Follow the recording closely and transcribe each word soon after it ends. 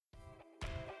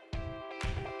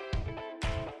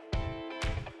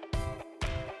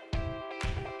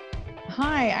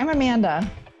Hi, I'm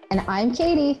Amanda. And I'm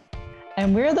Katie.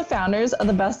 And we're the founders of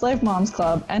the Best Life Moms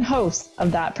Club and hosts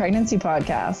of That Pregnancy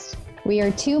Podcast. We are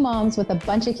two moms with a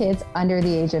bunch of kids under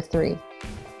the age of 3.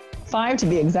 5 to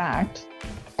be exact.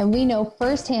 And we know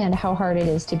firsthand how hard it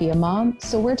is to be a mom,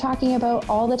 so we're talking about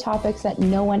all the topics that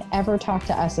no one ever talked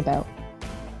to us about.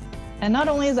 And not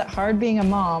only is it hard being a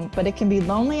mom, but it can be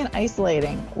lonely and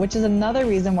isolating, which is another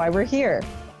reason why we're here,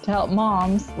 to help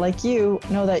moms like you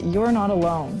know that you're not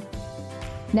alone.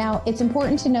 Now, it's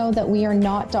important to know that we are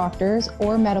not doctors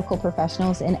or medical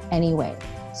professionals in any way.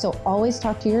 So always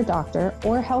talk to your doctor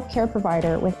or healthcare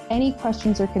provider with any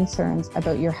questions or concerns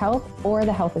about your health or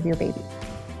the health of your baby.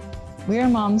 We are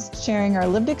moms sharing our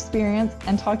lived experience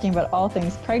and talking about all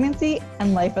things pregnancy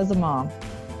and life as a mom.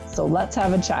 So let's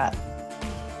have a chat.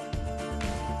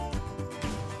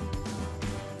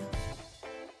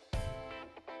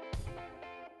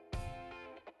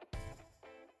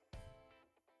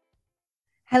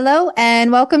 Hello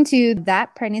and welcome to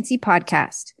That Pregnancy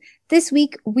Podcast. This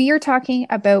week, we are talking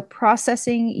about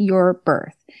processing your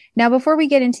birth. Now, before we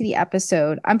get into the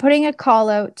episode, I'm putting a call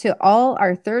out to all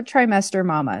our third trimester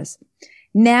mamas.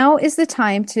 Now is the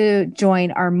time to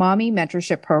join our Mommy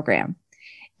Mentorship Program.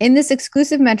 In this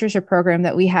exclusive mentorship program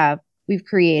that we've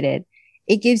created,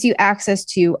 it gives you access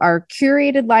to our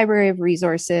curated library of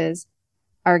resources,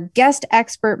 our guest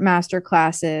expert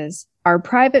masterclasses, our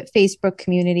private Facebook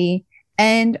community,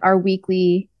 and our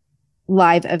weekly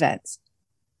live events.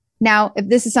 Now, if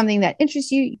this is something that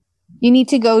interests you, you need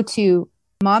to go to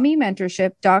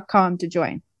mommymentorship.com to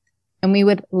join, and we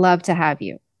would love to have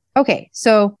you. Okay,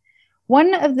 so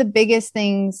one of the biggest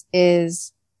things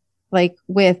is like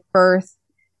with birth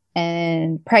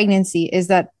and pregnancy is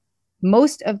that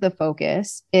most of the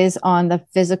focus is on the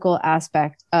physical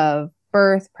aspect of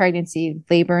birth, pregnancy,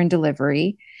 labor, and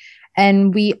delivery.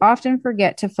 And we often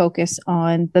forget to focus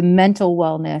on the mental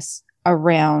wellness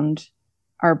around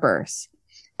our births.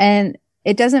 And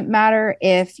it doesn't matter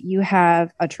if you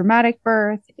have a traumatic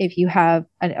birth, if you have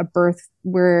a birth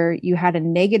where you had a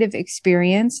negative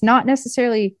experience, not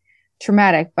necessarily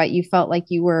traumatic, but you felt like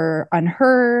you were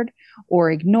unheard or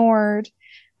ignored,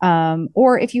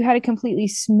 or if you had a completely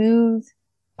smooth,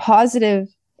 positive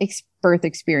birth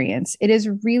experience. It is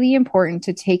really important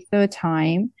to take the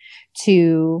time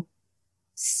to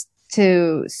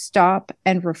stop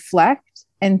and reflect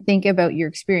and think about your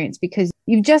experience, because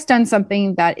you've just done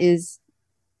something that is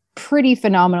pretty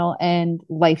phenomenal and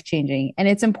life-changing. And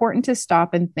it's important to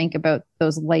stop and think about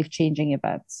those life-changing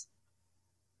events.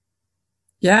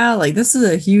 Yeah, like this is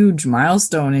a huge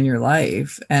milestone in your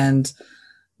life. And,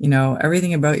 you know,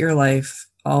 everything about your life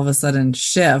all of a sudden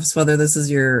shifts, whether this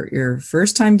is your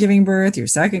first time giving birth, your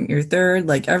second, your third,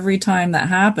 like every time that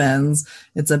happens,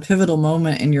 it's a pivotal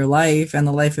moment in your life and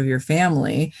the life of your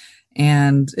family.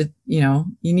 And it, you know,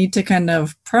 you need to kind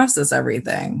of process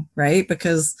everything, right?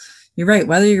 Because you're right,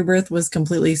 whether your birth was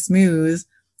completely smooth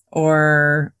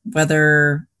or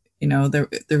whether, you know,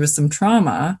 there was some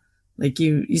trauma, like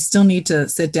you still need to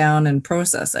sit down and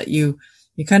process it. You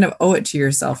kind of owe it to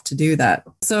yourself to do that.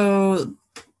 So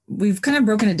we've kind of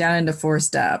broken it down into 4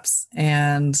 steps.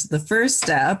 And the first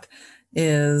step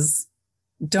is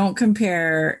don't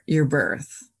compare your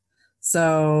birth.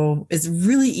 So it's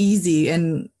really easy.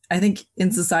 And I think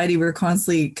in society, we're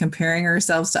constantly comparing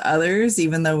ourselves to others,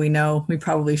 even though we know we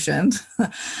probably shouldn't.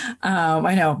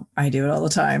 I know I do it all the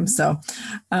time. So,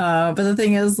 but the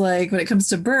thing is, like, when it comes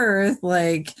to birth,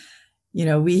 like, you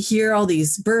know, we hear all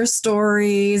these birth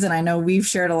stories, and I know we've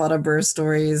shared a lot of birth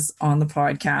stories on the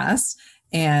podcast.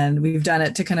 And we've done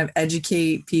it to kind of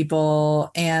educate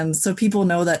people. And so people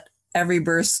know that every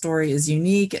birth story is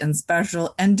unique and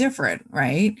special and different,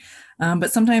 right?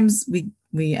 But sometimes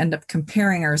we end up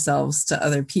comparing ourselves to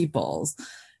other people's.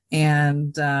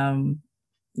 And,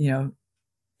 you know,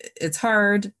 it's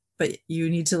hard, but you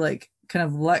need to like kind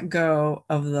of let go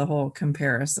of the whole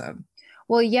comparison.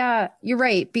 Well, yeah, you're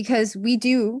right, because we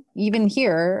do, even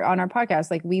here on our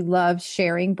podcast, like we love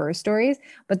sharing birth stories,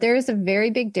 but there is a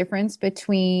very big difference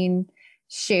between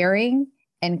sharing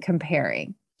and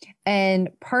comparing. And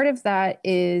part of that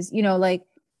is, you know, like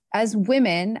as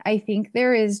women, I think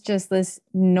there is just this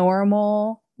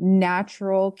normal,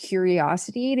 natural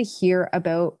curiosity to hear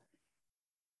about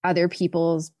other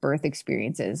people's birth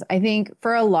experiences. I think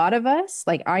for a lot of us,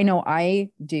 like I know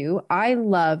I do, I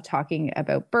love talking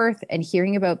about birth and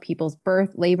hearing about people's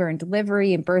birth, labor and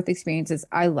delivery and birth experiences.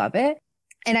 I love it.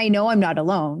 And I know I'm not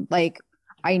alone. Like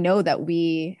I know that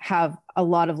we have a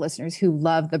lot of listeners who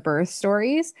love the birth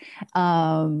stories.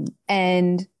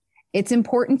 And it's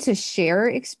important to share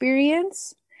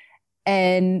experience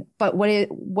But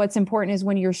what's important is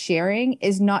when you're sharing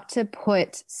is not to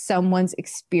put someone's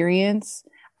experience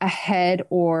ahead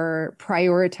or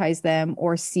prioritize them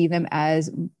or see them as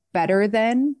better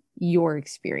than your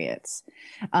experience.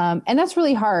 And that's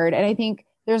really hard. And I think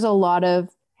there's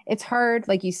it's hard,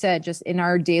 like you said, just in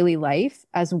our daily life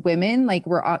as women, like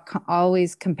we're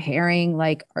always comparing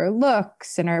like our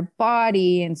looks and our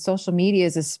body, and social media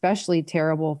is especially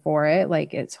terrible for it.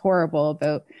 Like it's horrible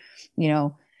about,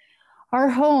 our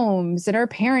homes and our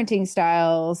parenting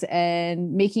styles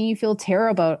and making you feel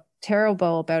terrible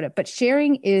about it. But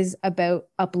sharing is about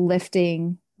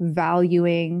uplifting,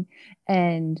 valuing,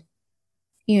 and,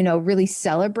 really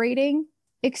celebrating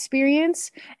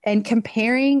experience. And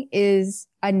comparing is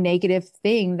a negative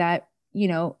thing that,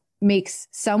 makes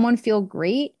someone feel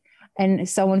great and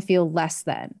someone feel less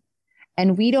than.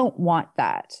 And we don't want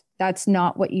that. That's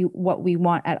not what we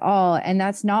want at all. And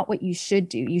that's not what you should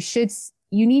do.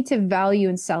 You need to value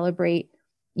and celebrate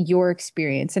your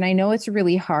experience. And I know it's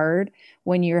really hard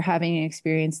when you're having an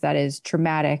experience that is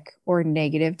traumatic or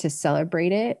negative to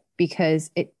celebrate it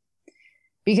because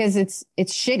it's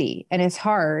shitty and it's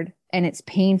hard and it's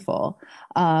painful.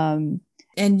 And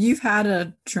you've had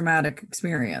a traumatic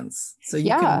experience, so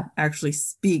you can actually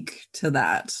speak to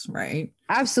that, right?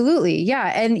 Absolutely.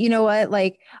 Yeah. And you know what?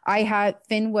 Like I've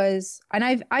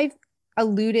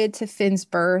alluded to Finn's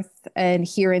birth and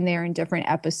here and there in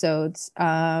different episodes.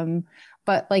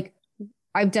 But like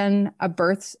I've done a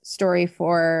birth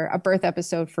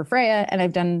episode for Freya, and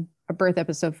I've done a birth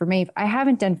episode for Maeve. I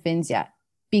haven't done Finn's yet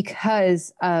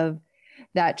because of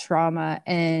that trauma.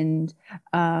 And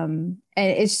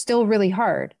it's still really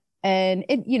hard. And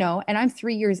and I'm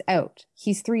 3 years out.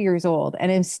 He's 3 years old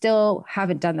and I still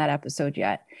haven't done that episode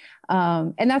yet.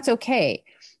 And that's okay.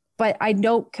 But I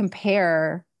don't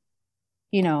compare,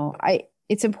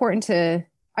 it's important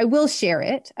I will share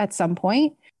it at some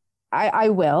point. I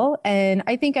will. And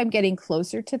I think I'm getting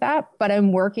closer to that, but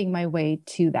I'm working my way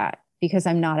to that because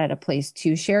I'm not at a place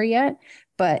to share yet.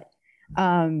 But,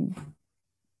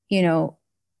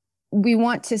 we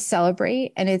want to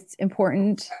celebrate, and it's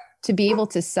important to be able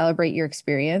to celebrate your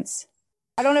experience.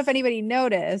 I don't know if anybody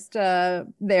noticed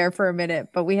there for a minute,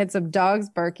 but we had some dogs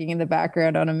barking in the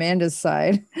background on Amanda's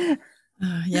side.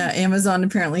 Yeah, Amazon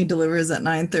apparently delivers at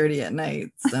 9:30 at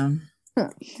night.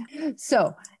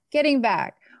 So getting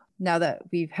back, now that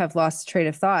we have lost train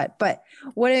of thought, but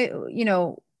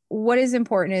what is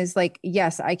important is like,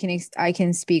 yes, I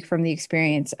can speak from the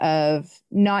experience of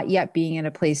not yet being in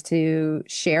a place to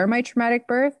share my traumatic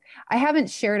birth. I haven't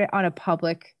shared it on a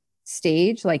public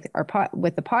stage, like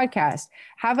with the podcast.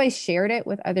 Have I shared it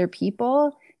with other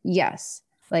people? Yes.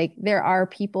 Like there are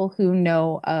people who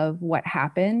know of what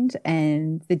happened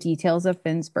and the details of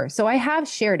Finn's birth. So I have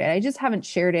shared it. I just haven't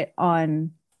shared it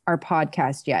on our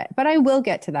podcast yet, but I will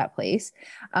get to that place.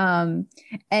 And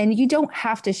you don't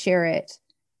have to share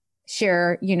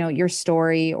your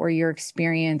story or your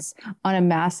experience on a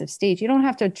massive stage. You don't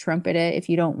have to trumpet it if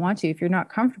you don't want to, if you're not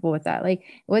comfortable with that. Like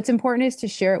what's important is to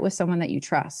share it with someone that you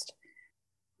trust.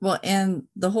 Well, and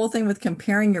the whole thing with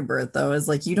comparing your birth though, is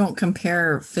like, you don't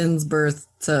compare Finn's birth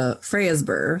to Freya's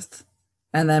birth.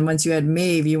 And then once you had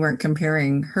Maeve, you weren't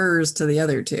comparing hers to the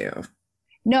other two.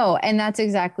 No, and that's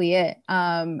exactly it.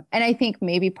 And I think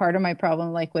maybe part of my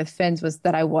problem, like with Finn's, was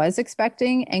that I was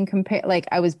expecting and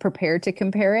I was prepared to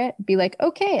compare it, be like,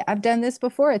 okay, I've done this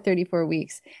before at 34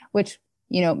 weeks, which,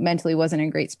 mentally wasn't a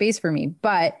great space for me.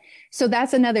 But so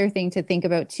that's another thing to think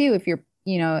about too. If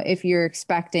you're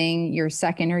expecting your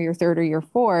second or your third or your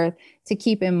fourth, to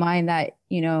keep in mind that,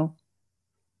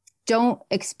 don't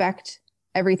expect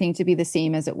everything to be the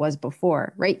same as it was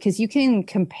before, right? Because you can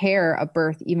compare a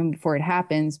birth even before it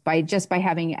happens by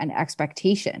having an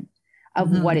expectation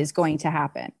of what is going to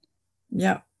happen.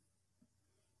 Yeah.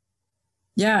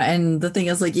 Yeah. And the thing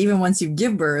is, like, even once you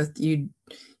give birth, you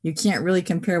can't really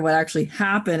compare what actually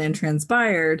happened and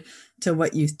transpired to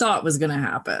what you thought was going to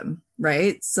happen,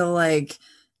 right? So like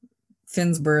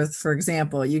Finn's birth, for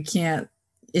example, you can't,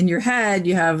 in your head,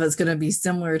 you have it's going to be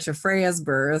similar to Freya's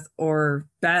birth or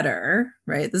better,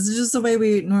 right? This is just the way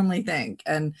we normally think.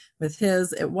 And with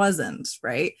his, it wasn't,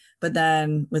 right? But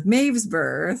then with Maeve's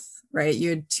birth, right,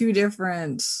 you had two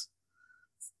different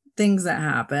things that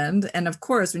happened. And of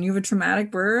course, when you have a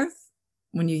traumatic birth,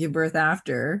 when you give birth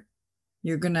after,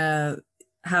 you're going to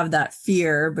have that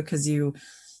fear because you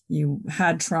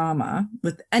had trauma.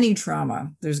 With any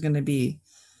trauma, there's going to be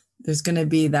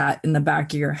that in the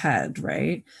back of your head,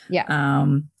 right? Yeah.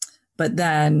 But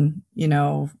then,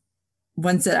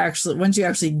 once you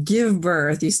actually give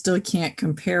birth, you still can't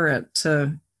compare it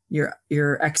to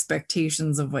your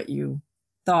expectations of what you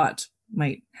thought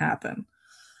might happen.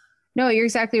 No, you're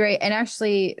exactly right. And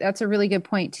actually, that's a really good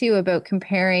point too about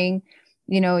comparing,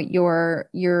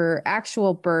 your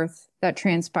actual birth that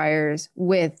transpires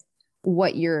with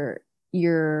what your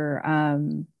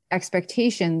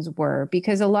expectations were.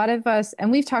 Because a lot of us,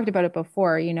 and we've talked about it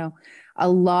before, a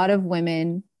lot of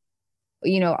women,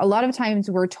 a lot of times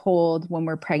we're told when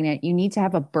we're pregnant, you need to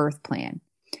have a birth plan.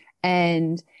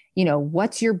 And,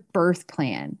 what's your birth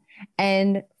plan?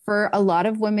 And for a lot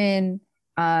of women,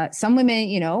 some women,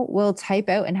 will type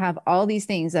out and have all these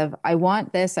things of, I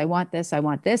want this, I want this, I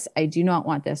want this. I do not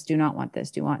want this, do not want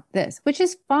this, do want this, which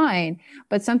is fine.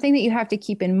 But something that you have to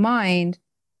keep in mind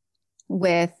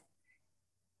with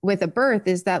a birth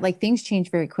is that like things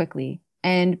change very quickly.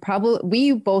 And probably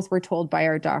we both were told by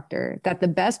our doctor that the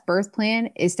best birth plan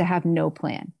is to have no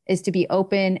plan, is to be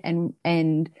open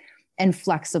and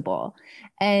flexible.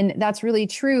 And that's really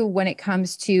true when it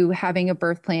comes to having a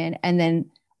birth plan and then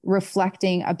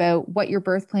reflecting about what your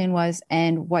birth plan was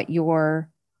and what your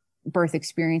birth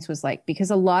experience was like. Because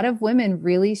a lot of women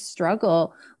really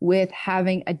struggle with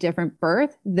having a different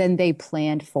birth than they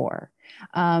planned for.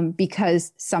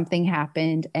 Because something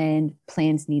happened and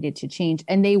plans needed to change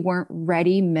and they weren't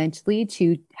ready mentally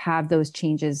to have those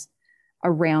changes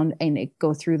around and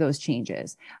go through those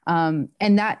changes. And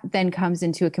that then comes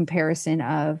into a comparison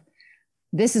of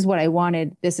this is what I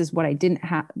wanted. This is what I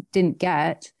didn't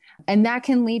get. And that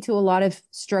can lead to a lot of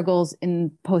struggles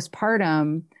in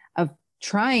postpartum of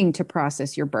trying to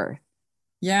process your birth.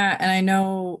 Yeah. And I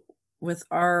know with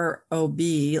our OB,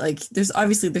 like there's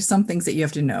some things that you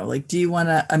have to know. Like, do you want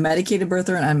a medicated birth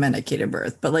or an unmedicated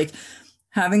birth? But like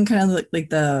having kind of like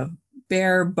the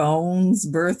bare bones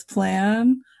birth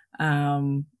plan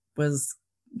was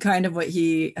kind of what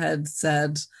he had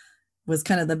said was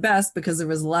kind of the best because there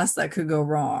was less that could go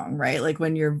wrong, right? Like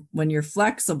when you're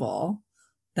flexible,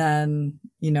 then,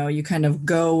 you kind of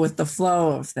go with the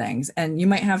flow of things and you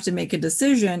might have to make a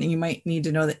decision and you might need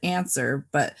to know the answer,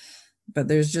 but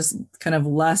there's just kind of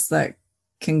less that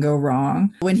can go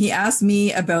wrong. When he asked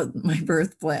me about my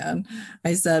birth plan,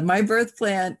 I said, my birth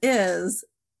plan is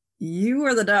you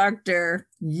are the doctor.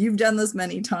 You've done this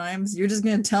many times. You're just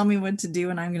going to tell me what to do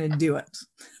and I'm going to do it.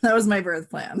 That was my birth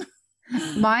plan.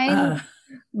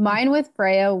 Mine with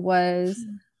Freya was,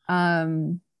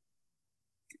 I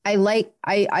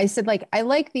said, like, I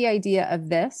like the idea of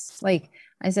this. Like,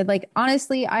 I said, like,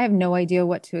 honestly, I have no idea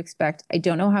what to expect. I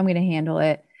don't know how I'm going to handle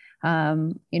it.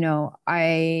 I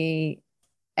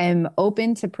am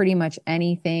open to pretty much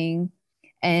anything.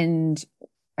 And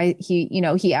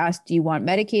he asked, do you want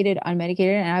medicated,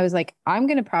 unmedicated? And I was like, I'm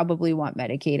going to probably want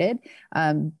medicated,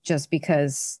 just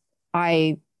because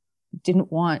I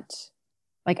didn't want,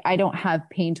 like, I don't have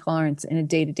pain tolerance in a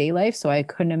day-to-day life. So I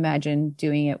couldn't imagine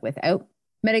doing it without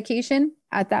medication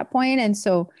at that point. And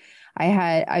so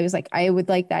I was like, I would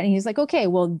like that. And he's like, okay,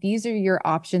 well, these are your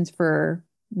options for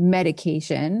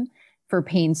medication for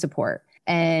pain support.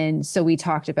 And so we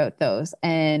talked about those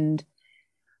and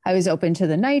I was open to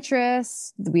the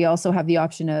nitrous. We also have the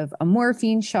option of a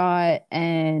morphine shot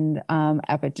and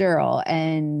epidural.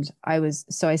 And I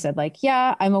said like,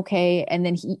 yeah, I'm okay. And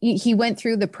then he went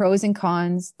through the pros and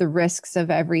cons, the risks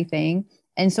of everything.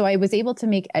 And so I was able to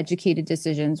make educated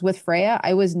decisions. With Freya,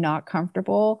 I was not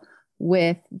comfortable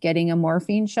with getting a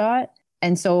morphine shot.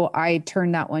 And so I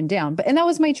turned that one down, and that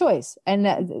was my choice.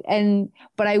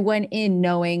 But I went in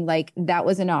knowing like that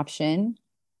was an option.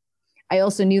 I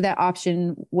also knew that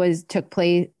option was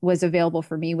available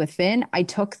for me with Finn. I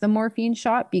took the morphine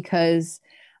shot because,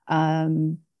 I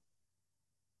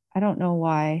don't know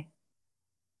why.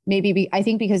 I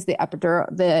think because the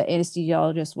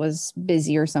anesthesiologist was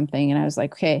busy or something. And I was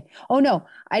like, okay, oh no,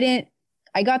 I didn't.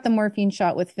 I got the morphine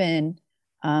shot with Finn,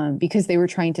 because they were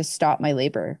trying to stop my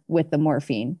labor with the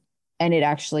morphine, and it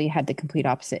actually had the complete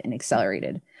opposite and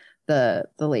accelerated the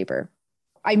labor.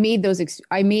 I made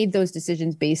those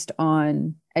decisions based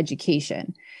on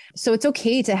education. So it's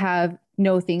okay to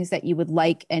know things that you would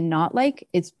like and not like.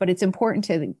 But it's important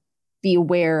to be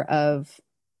aware of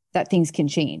that things can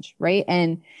change, right?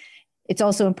 And it's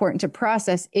also important to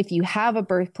process if you have a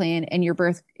birth plan and your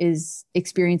birth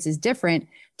experience is different,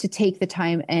 to take the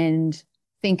time and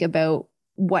think about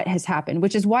what has happened,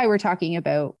 which is why we're talking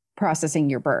about processing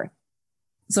your birth.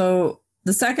 So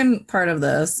the second part of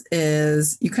this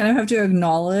is you kind of have to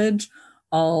acknowledge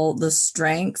all the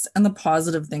strengths and the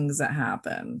positive things that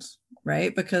happened,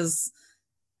 right? Because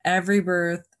every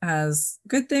birth has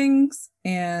good things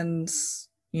and,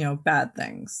 bad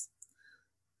things.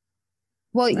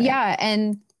 Well, right? Yeah.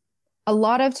 And a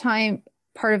lot of time,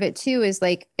 part of it too is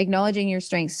like acknowledging your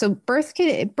strengths. So birth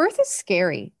is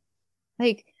scary.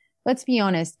 Like let's be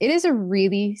honest, it is a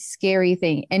really scary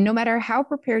thing. And no matter how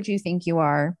prepared you think you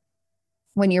are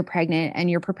when you're pregnant and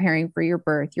you're preparing for your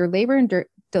birth, your labor and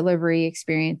delivery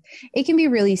experience, it can be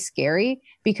really scary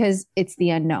because it's the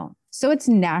unknown. So it's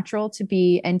natural to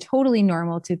be, and totally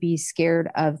normal to be, scared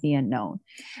of the unknown.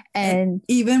 And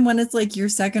even when it's like your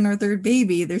second or third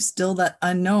baby, there's still that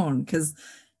unknown, because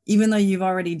even though you've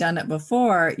already done it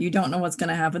before, you don't know what's going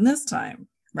to happen this time.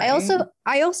 Right?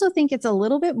 I also think it's a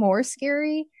little bit more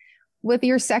scary with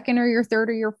your second or your third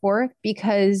or your fourth,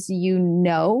 because you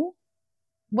know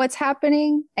what's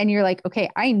happening and you're like, okay,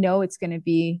 I know it's going to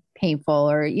be painful,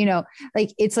 or, you know,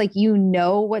 like, it's like, you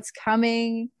know what's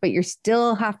coming, but you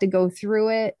still have to go through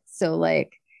it. So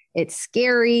like, it's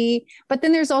scary. But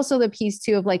then there's also the piece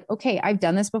too of like, okay, I've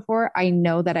done this before. I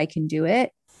know that I can do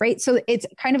it. Right. So it's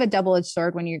kind of a double-edged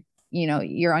sword when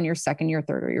you're on your second, your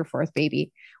third, or your fourth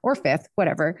baby, or fifth,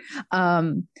 whatever.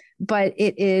 But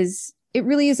it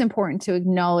really is important to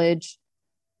acknowledge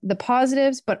the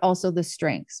positives, but also the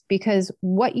strengths, because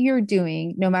what you're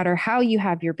doing, no matter how you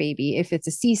have your baby, if it's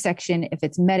a C-section, if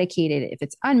it's medicated, if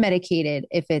it's unmedicated,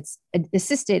 if it's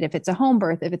assisted, if it's a home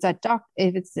birth, if it's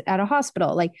at a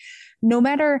hospital, like, no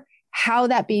matter how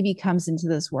that baby comes into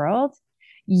this world,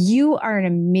 you are an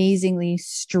amazingly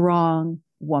strong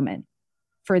woman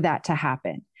for that to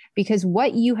happen, because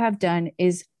what you have done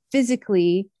is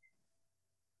physically,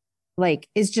 like,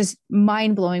 is just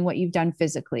mind blowing. What you've done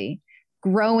physically,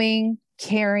 growing,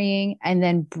 carrying, and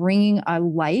then bringing a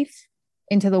life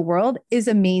into the world is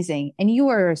amazing. And you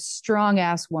are a strong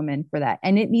ass woman for that.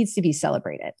 And it needs to be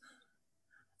celebrated.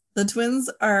 The twins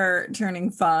are turning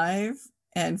 5,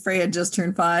 and Freya just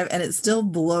turned 5. And it still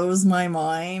blows my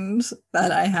mind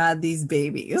that I had these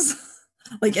babies.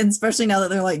 Like, and especially now that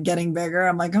they're like getting bigger,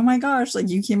 I'm like, oh my gosh, like,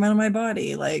 you came out of my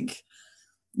body. Like,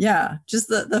 yeah, just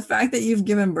the fact that you've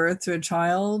given birth to a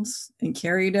child and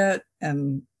carried it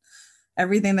and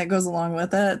everything that goes along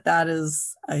with it, that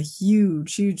is a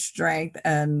huge, huge strength.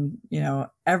 And, you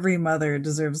know, every mother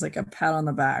deserves like a pat on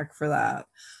the back for that.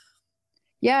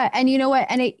 Yeah. And you know what?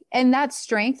 And that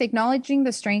strength, acknowledging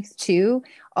the strength too,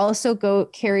 also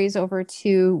carries over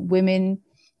to women,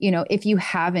 you know, if you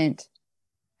haven't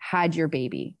had your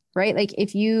baby, right? Like,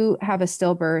 if you have a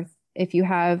stillbirth, if you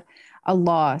have a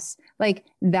loss, like,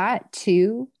 that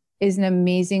too is an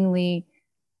amazingly,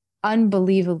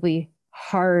 unbelievably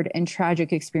hard and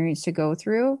tragic experience to go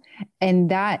through. And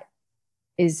that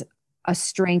is a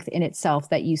strength in itself,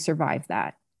 that you survive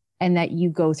that and that you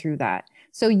go through that.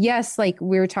 So yes, like,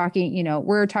 we're talking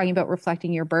about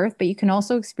reflecting your birth, but you can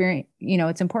also experience, you know,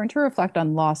 it's important to reflect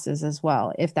on losses as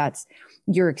well, if that's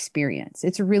your experience.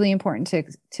 It's really important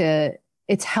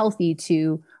it's healthy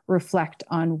to reflect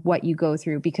on what you go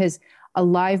through, because a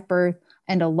live birth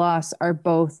and a loss are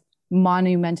both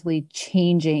monumentally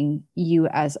changing you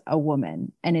as a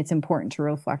woman. And it's important to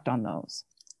reflect on those.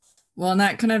 Well, and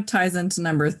that kind of ties into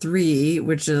number 3,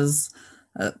 which is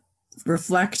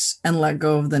reflect and let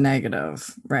go of the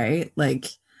negative, right? Like,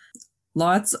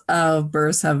 lots of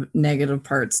births have negative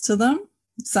parts to them.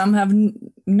 Some have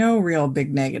no real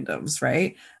big negatives,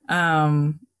 right?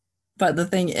 But the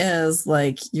thing is,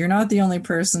 like, you're not the only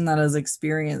person that has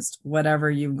experienced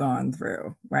whatever you've gone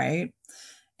through, right?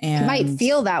 And it might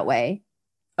feel that way.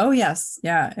 Oh, yes.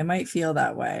 Yeah, it might feel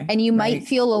that way. And you might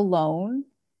feel alone,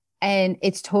 and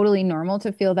it's totally normal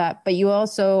to feel that. But you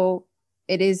also,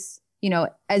 it is, you know,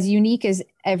 as unique as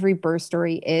every birth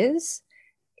story is,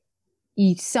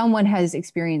 someone has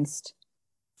experienced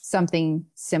something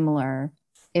similar,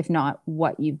 if not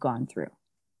what you've gone through.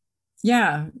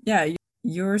 Yeah. Yeah.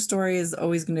 Your story is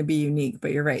always going to be unique,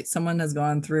 but you're right. Someone has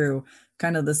gone through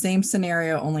kind of the same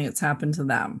scenario, only it's happened to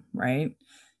them, right?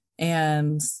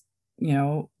 And, you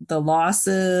know, the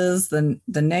losses, the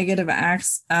negative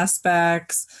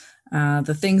aspects,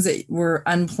 the things that were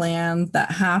unplanned that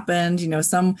happened, you know,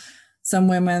 some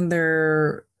women,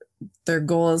 their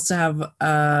goal is to have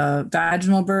a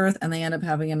vaginal birth and they end up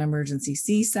having an emergency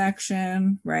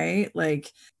C-section, right?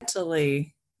 Like,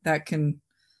 mentally, that can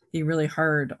be really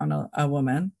hard on a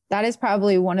woman. That is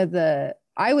probably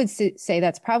I would say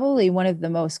that's probably one of the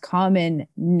most common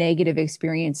negative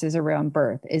experiences around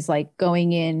birth, is like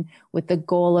going in with the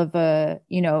goal of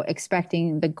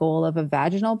expecting the goal of a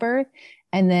vaginal birth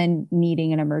and then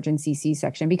needing an emergency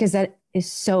C-section, because that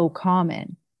is so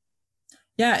common.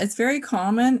 Yeah, it's very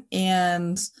common.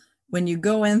 And when you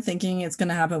go in thinking it's going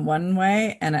to happen one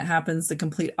way and it happens the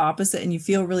complete opposite, and you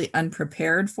feel really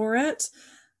unprepared for it,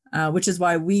 which is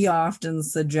why we often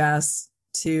suggest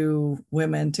to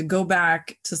women to go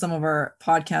back to some of our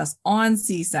podcasts on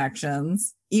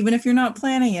C-sections. Even if you're not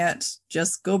planning it,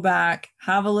 just go back,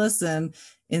 have a listen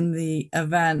in the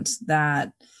event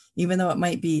that, even though it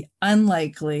might be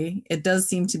unlikely, it does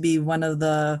seem to be one of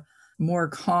the more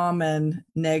common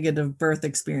negative birth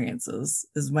experiences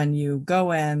is when you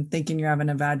go in thinking you're having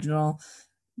a vaginal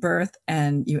birth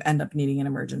and you end up needing an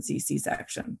emergency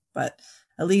C-section. But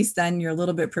at least then you're a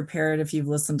little bit prepared if you've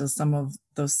listened to some of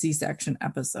those C-section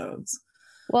episodes.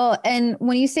 Well, and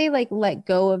when you say like let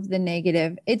go of the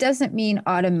negative, it doesn't mean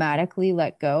automatically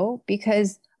let go,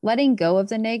 because letting go of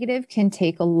the negative can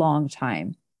take a long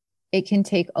time. It can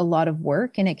take a lot of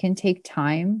work, and it can take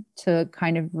time to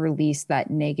kind of release that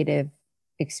negative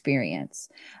experience.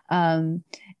 And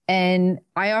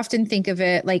I often think of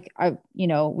it like,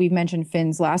 we mentioned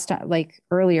Finn's last time, like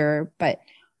earlier, but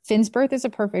Finn's birth is a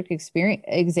perfect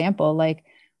example. Like,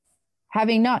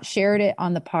 having not shared it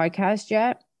on the podcast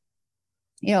yet,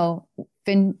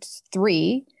 Finn's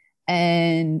 3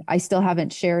 and I still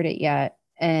haven't shared it yet.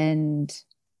 And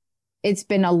it's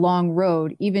been a long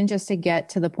road, even just to get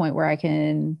to the point where I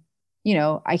can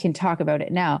talk about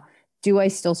it now. Do I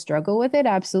still struggle with it?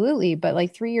 Absolutely. But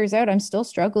like 3 years out, I'm still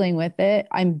struggling with it.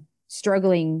 I'm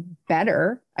struggling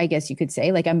better, I guess you could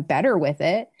say. Like, I'm better with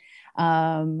it.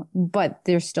 But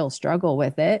there's still struggle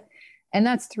with it. And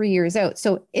that's 3 years out.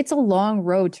 So it's a long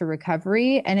road to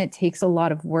recovery, and it takes a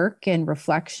lot of work and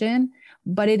reflection,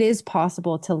 but it is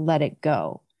possible to let it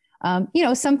go.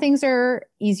 Some things are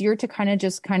easier to kind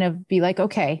of be like,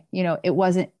 okay,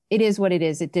 it is what it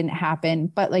is. It didn't happen.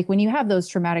 But like when you have those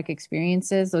traumatic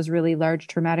experiences, those really large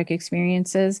traumatic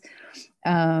experiences,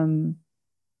 it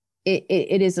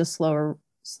is a slower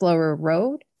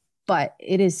road, but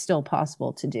it is still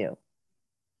possible to do.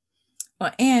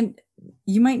 Well, and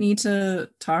you might need to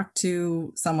talk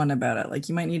to someone about it. Like,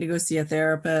 you might need to go see a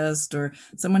therapist or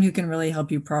someone who can really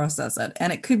help you process it.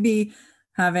 And it could be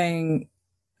having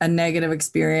a negative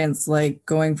experience, like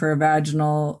going for a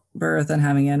vaginal birth and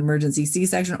having an emergency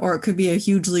C-section, or it could be a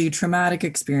hugely traumatic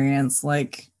experience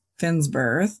like Finn's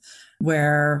birth,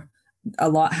 where a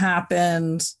lot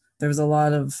happened. It was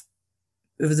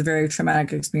a very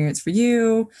traumatic experience for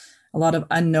you, a lot of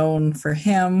unknown for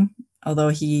him, although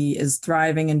he is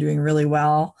thriving and doing really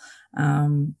well.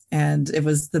 And it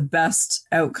was the best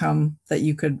outcome that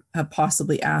you could have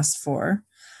possibly asked for,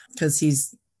 because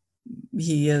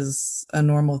he is a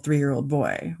normal 3-year-old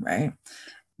boy, right?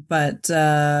 But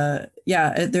there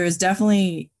is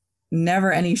definitely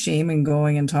never any shame in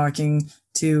going and talking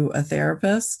to a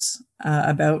therapist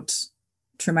about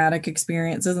traumatic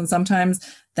experiences. And sometimes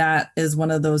that is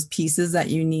one of those pieces that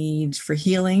you need for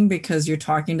healing, because you're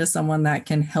talking to someone that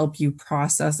can help you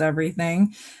process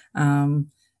everything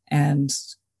and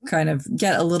kind of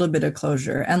get a little bit of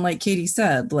closure. And like Katie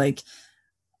said, like,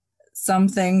 some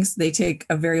things, they take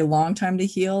a very long time to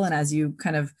heal. And as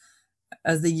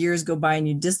the years go by and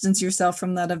you distance yourself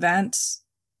from that event,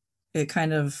 it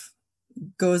kind of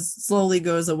slowly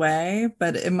goes away,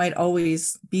 but it might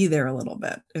always be there a little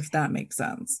bit, if that makes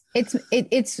sense. It's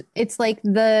like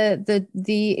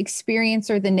the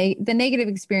experience, or the negative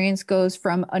experience, goes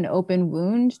from an open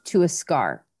wound to a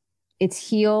scar. It's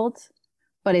healed,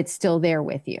 but it's still there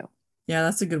with you. Yeah,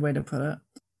 that's a good way to put it.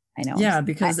 I know. Yeah,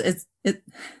 because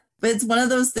but it's one of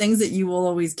those things that you will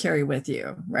always carry with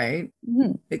you, right?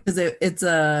 Mm-hmm. Because it's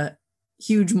a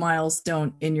huge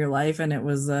milestone in your life, and it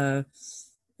was a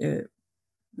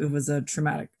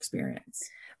traumatic experience.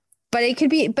 But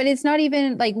it's not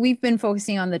even like, we've been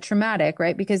focusing on the traumatic,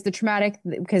 right? Because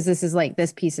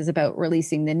this piece is about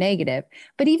releasing the negative.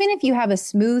 But even if you have a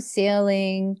smooth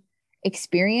sailing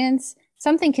experience,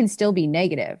 something can still be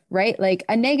negative, right? Like,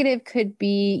 a negative could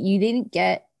be you didn't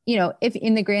get, if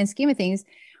in the grand scheme of things,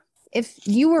 if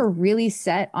you were really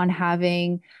set on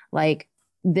having like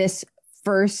this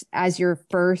as your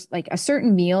first, like a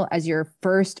certain meal as your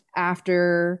first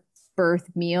after birth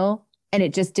meal, and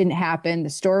it just didn't happen,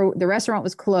 the restaurant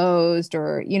was closed,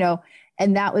 or,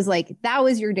 and that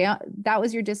was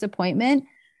your disappointment,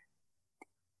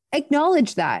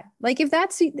 acknowledge that. Like, if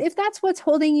that's what's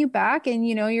holding you back,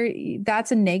 and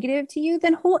that's a negative to you,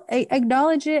 then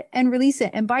acknowledge it and release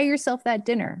it, and buy yourself that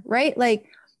dinner, right? Like,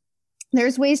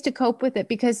 there's ways to cope with it,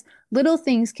 because little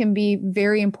things can be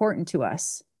very important to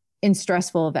us in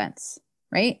stressful events,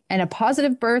 right? And a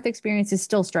positive birth experience is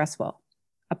still stressful.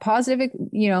 A positive,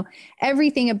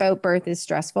 everything about birth is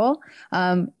stressful.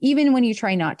 Even when you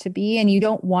try not to be, and you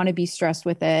don't want to be stressed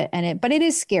with it, but it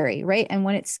is scary, right? And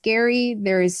when it's scary,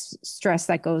 there is stress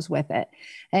that goes with it.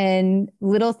 And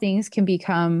little things can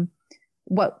become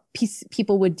what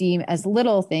people would deem as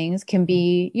little things, can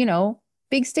be,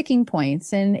 big sticking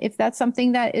points. And if that's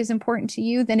something that is important to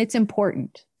you, then it's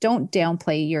important. Don't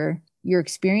downplay your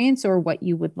experience or what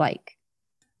you would like.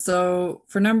 So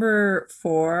for number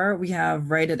 4, we have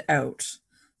write it out.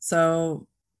 So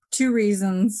two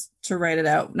reasons to write it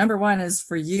out. Number one is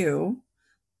for you,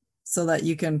 so that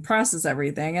you can process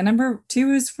everything. And number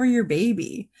two is for your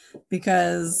baby,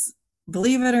 because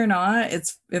believe it or not,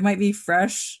 it might be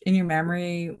fresh in your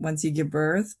memory once you give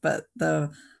birth, but the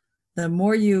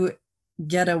more you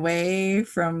get away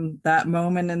from that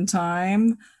moment in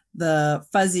time, the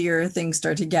fuzzier things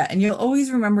start to get. And you'll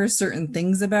always remember certain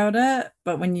things about it,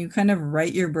 but when you kind of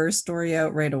write your birth story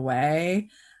out right away,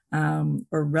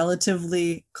 or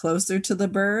relatively closer to the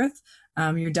birth,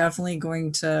 you're definitely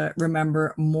going to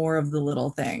remember more of the little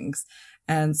things.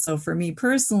 And so for me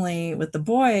personally, with the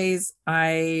boys,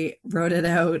 I wrote it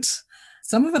out.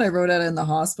 Some of it I wrote out in the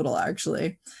hospital,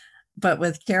 actually. But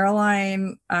with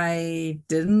Caroline, I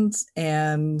didn't.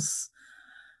 And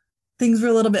things were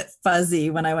a little bit fuzzy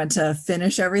when I went to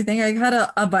finish everything. I had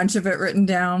a bunch of it written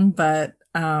down, but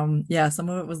yeah, some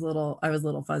of it was I was a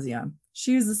little fuzzy on.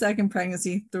 She was the second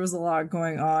pregnancy. There was a lot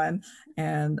going on.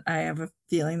 And I have a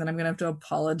feeling that I'm going to have to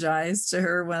apologize to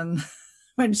her when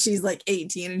she's like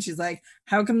 18 and she's like,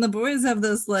 how come the boys have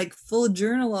this like full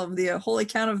journal of the whole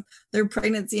account of their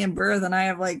pregnancy and birth, and I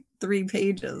have like 3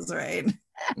 pages, right?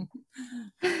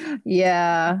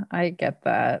 Yeah, I get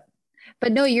that.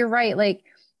 But no, you're right. Like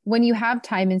when you have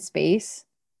time and space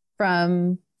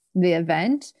from the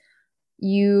event,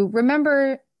 you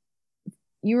remember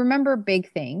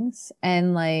big things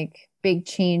and like big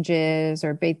changes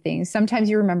or big things. Sometimes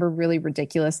you remember really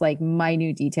ridiculous, like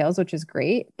minute details, which is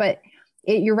great. But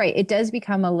you're right. It does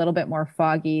become a little bit more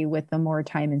foggy with the more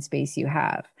time and space you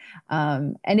have.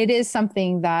 And it is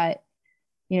something that,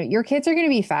 your kids are going to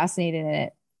be fascinated in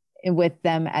it with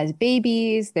them as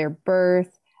babies, their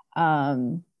birth.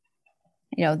 They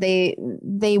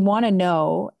want to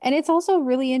know. And it's also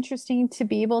really interesting to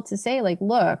be able to say, like,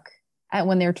 look, at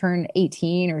when they're turned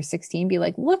 18 or 16, be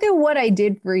like, look at what I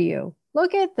did for you.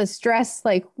 Look at the stress.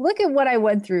 Like, look at what I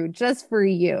went through just for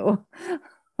you.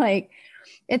 Like,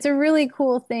 it's a really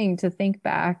cool thing to think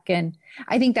back. And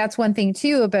I think that's one thing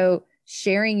too about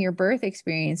sharing your birth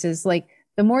experiences. Like,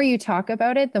 the more you talk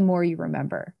about it, the more you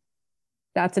remember.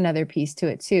 That's another piece to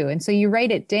it too. And so you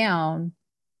write it down,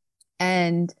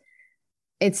 and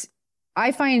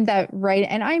I find that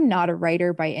and I'm not a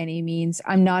writer by any means.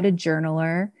 I'm not a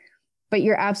journaler. But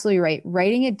you're absolutely right.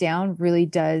 Writing it down really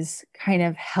does kind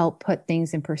of help put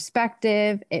things in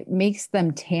perspective. It makes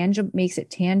it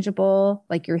tangible,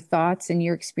 like your thoughts and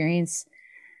your experience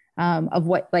of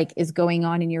what like is going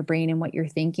on in your brain and what you're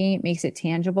thinking. It makes it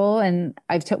tangible. And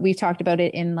we've talked about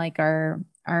it in like our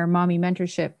mommy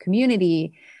mentorship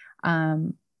community.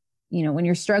 When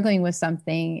you're struggling with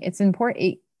something, it's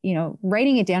important.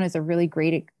 Writing it down is a really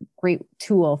great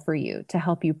tool for you to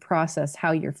help you process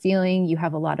how you're feeling. You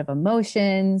have a lot of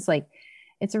emotions. Like,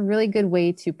 it's a really good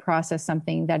way to process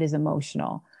something that is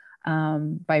emotional,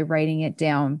 by writing it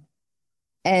down.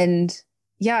 And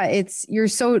yeah, you're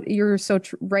so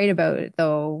right about it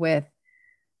though, with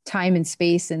time and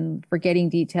space and forgetting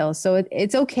details. So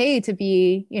it's okay to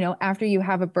be, after you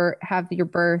have your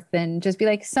birth, and just be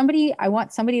like, I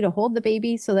want somebody to hold the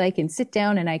baby so that I can sit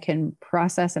down and I can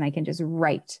process and I can just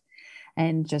write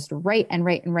and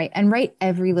write and write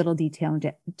every little detail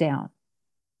down.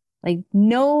 Like,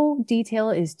 no detail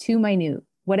is too minute.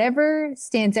 Whatever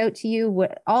stands out to you,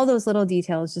 all those little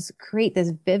details, just create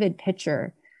this vivid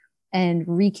picture and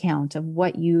recount of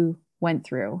what you went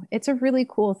through. It's a really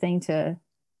cool thing to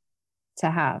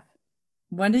have.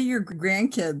 One of your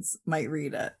grandkids might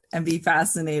read it and be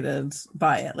fascinated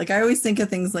by it. Like, I always think of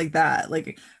things like that.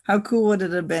 Like, how cool would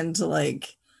it have been to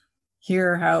like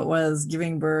hear how it was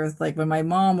giving birth, like when my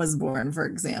mom was born, for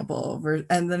example,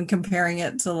 and then comparing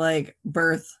it to like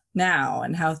birth now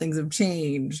and how things have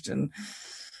changed. And,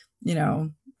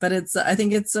 but I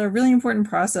think it's a really important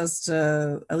process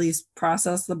to at least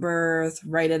process the birth,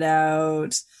 write it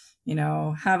out,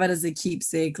 have it as a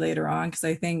keepsake later on. Because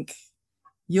I think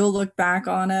you'll look back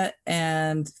on it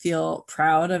and feel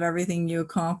proud of everything you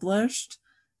accomplished,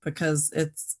 because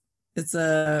it's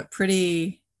a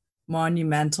pretty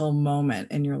monumental moment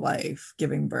in your life,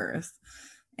 giving birth.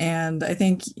 And I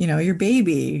think, your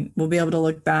baby will be able to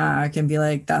look back and be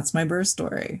like, that's my birth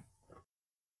story.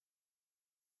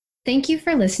 Thank you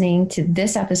for listening to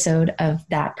this episode of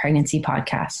That Pregnancy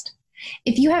Podcast.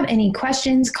 If you have any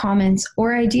questions, comments,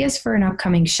 or ideas for an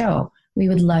upcoming show, we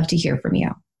would love to hear from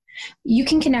you. You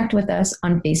can connect with us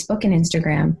on Facebook and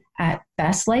Instagram at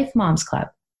Best Life Moms Club.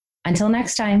 Until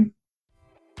next time.